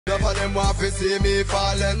Enough of them want to see me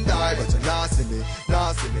fall and die, but you nah see me,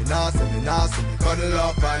 nah see me, nah see me, nah see me, cuddle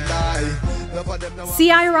up and die.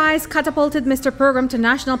 C.I. Rise catapulted Mr. Program to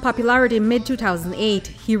national popularity in mid-2008.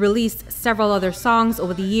 He released several other songs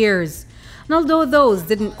over the years. And although those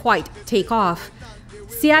didn't quite take off,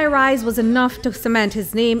 C.I. Rise was enough to cement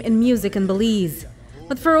his name in music in Belize.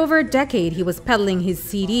 But for over a decade, he was peddling his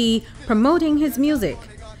CD, promoting his music.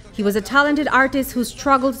 He was a talented artist who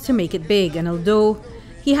struggled to make it big, and although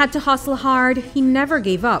he had to hustle hard, he never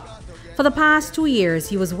gave up. For the past 2 years,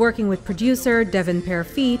 he was working with producer Devin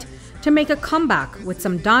Perfeet to make a comeback with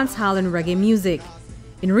some dancehall and reggae music.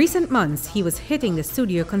 In recent months, he was hitting the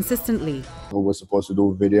studio consistently. We were supposed to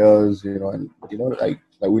do videos, and like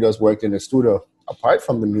we just worked in the studio. Apart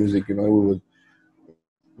from the music, we would,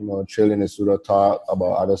 chill in the studio, talk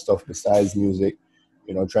about other stuff besides music,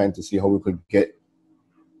 trying to see how we could get,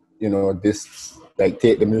 this, like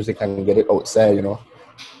take the music and get it outside,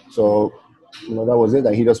 So, that was it.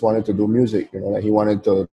 Like he just wanted to do music, like he wanted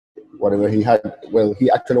to, whatever he had, well,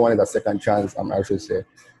 he actually wanted a second chance, I should say,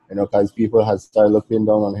 because people had started looking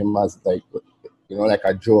down on him as like, like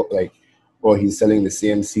a joke, like, oh, he's selling the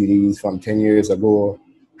same CDs from 10 years ago,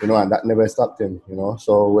 and that never stopped him,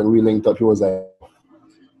 So when we linked up, he was like,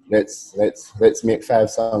 let's make 5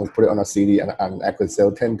 songs, put it on a CD, and I could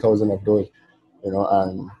sell 10,000 of those,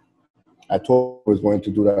 and I told him I was going to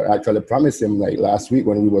do that. I actually promised him like last week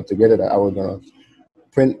when we were together that I was gonna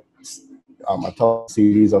print a top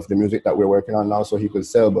CDs of the music that we're working on now so he could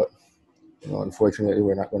sell, but unfortunately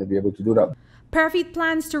we're not going to be able to do that. Perfeet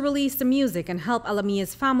plans to release the music and help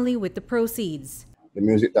Alamia's family with the proceeds. The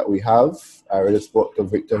music that we have, I already spoke to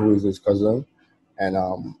Victor, who is his cousin, and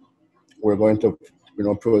we're going to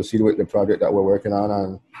proceed with the project that we're working on,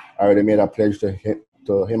 and I already made a pledge to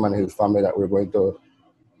him and his family that we're going to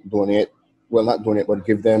donate, well, not donate, but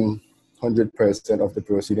give them 100% of the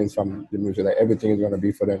proceedings from the music. Like everything is going to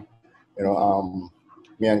be for them.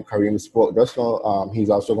 Me and Kareem spoke just now. He's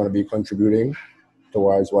also going to be contributing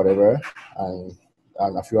towards whatever, and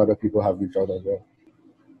a few other people have reached out as well.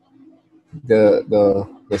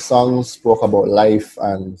 The song spoke about life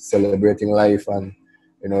and celebrating life and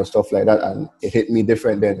stuff like that, and it hit me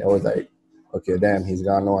different then. I was like, okay, damn, he's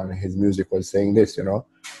gone now, and his music was saying this,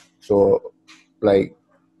 So, like,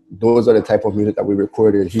 those are the type of music that we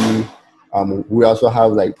recorded. We also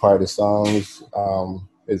have like party songs.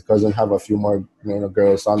 His cousin have a few more,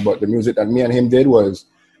 girl songs. But the music that me and him did was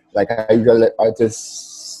like I usually let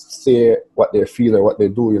artists say what they feel or what they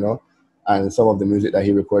do, And some of the music that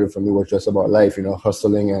he recorded for me was just about life,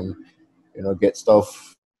 hustling and get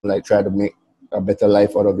stuff, like try to make a better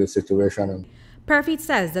life out of this situation. Perfeet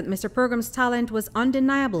says that Mr. Program's talent was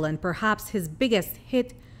undeniable, and perhaps his biggest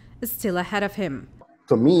hit is still ahead of him.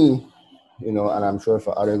 To me, and I'm sure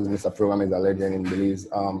for others, Mr. Program is a legend in Belize.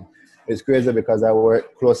 It's crazy because I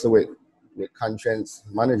work closely with Conscience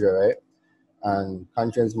Manager, right? And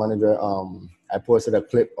Conscience Manager, I posted a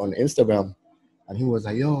clip on Instagram, and he was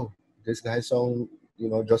like, yo, this guy sound,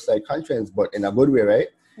 just like Conscience, but in a good way, right?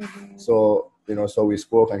 Mm-hmm. So, so we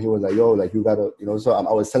spoke, and he was like, yo, like you gotta, so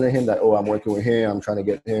I was telling him that, oh, I'm working with him, I'm trying to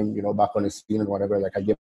get him, back on the scene and whatever, like I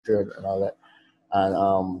get pictures and all that.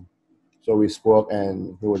 And so we spoke,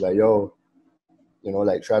 and he was like, yo,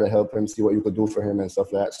 like try to help him, see what you could do for him and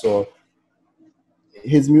stuff like that. So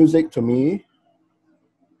his music, to me,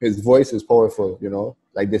 his voice is powerful,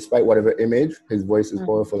 like despite whatever image, his voice is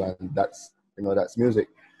powerful, and that's, that's music,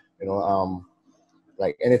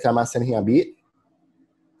 like anytime I send him a beat,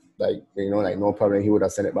 like, like no problem, he would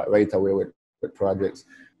have sent it back right away with projects.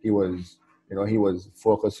 He was, he was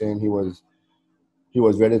focusing, he was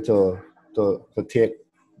ready to take,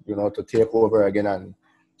 to take over again and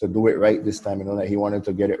to do it right this time, like he wanted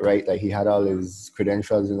to get it right. Like he had all his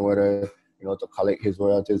credentials in order, to collect his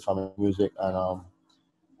royalties from his music. And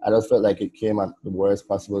I just felt like it came at the worst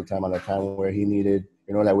possible time, at a time where he needed,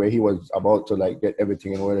 like where he was about to like get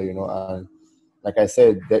everything in order, and like I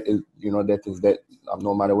said, that is, that is that,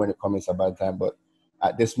 no matter when it comes, it's a bad time. But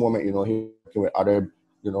at this moment, he's working with other,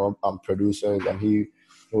 producers, and he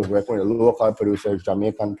was working with local producers,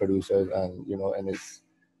 Jamaican producers, and, and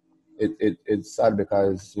it's sad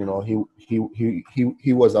because, he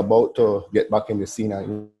was about to get back in the scene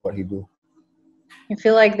and what he do. I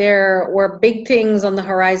feel like there were big things on the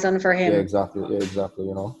horizon for him. Yeah, exactly,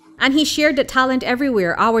 And he shared that talent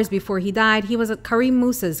everywhere. Hours before he died, he was at Kareem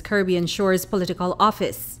Musa's Caribbean Shores political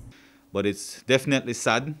office. But it's definitely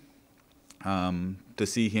sad to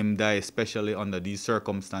see him die, especially under these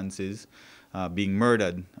circumstances, being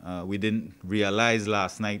murdered. We didn't realize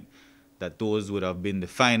last night that those would have been the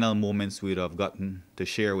final moments we'd have gotten to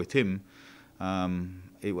share with him.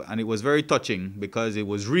 and it was very touching because it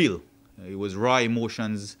was real. It was raw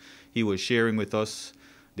emotions he was sharing with us.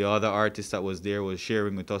 The other artist that was there was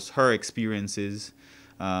sharing with us her experiences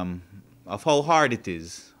of how hard it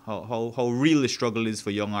is, how real the struggle is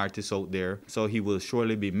for young artists out there. So he will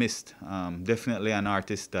surely be missed. Definitely an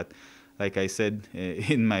artist that, like I said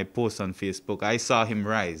in my post on Facebook, I saw him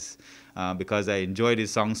rise because I enjoyed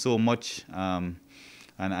his song so much. And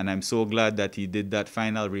I'm so glad that he did that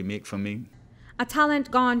final remake for me. A talent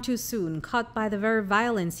gone too soon, caught by the very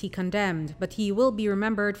violence he condemned, but he will be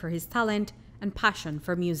remembered for his talent and passion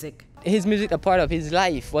for music. His music a part of his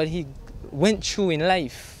life, what he went through in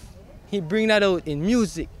life. He bring that out in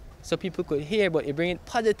music so people could hear, but he bring it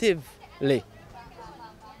positively.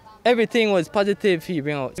 Everything was positive he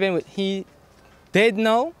bring out. Even with he dead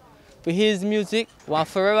now, but his music will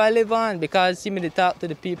forever live on because he made it talk to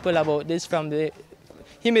the people about this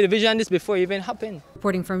he made a vision this before it even happened.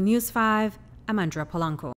 Reporting from News 5, I'm Andrea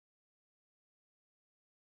Polanco.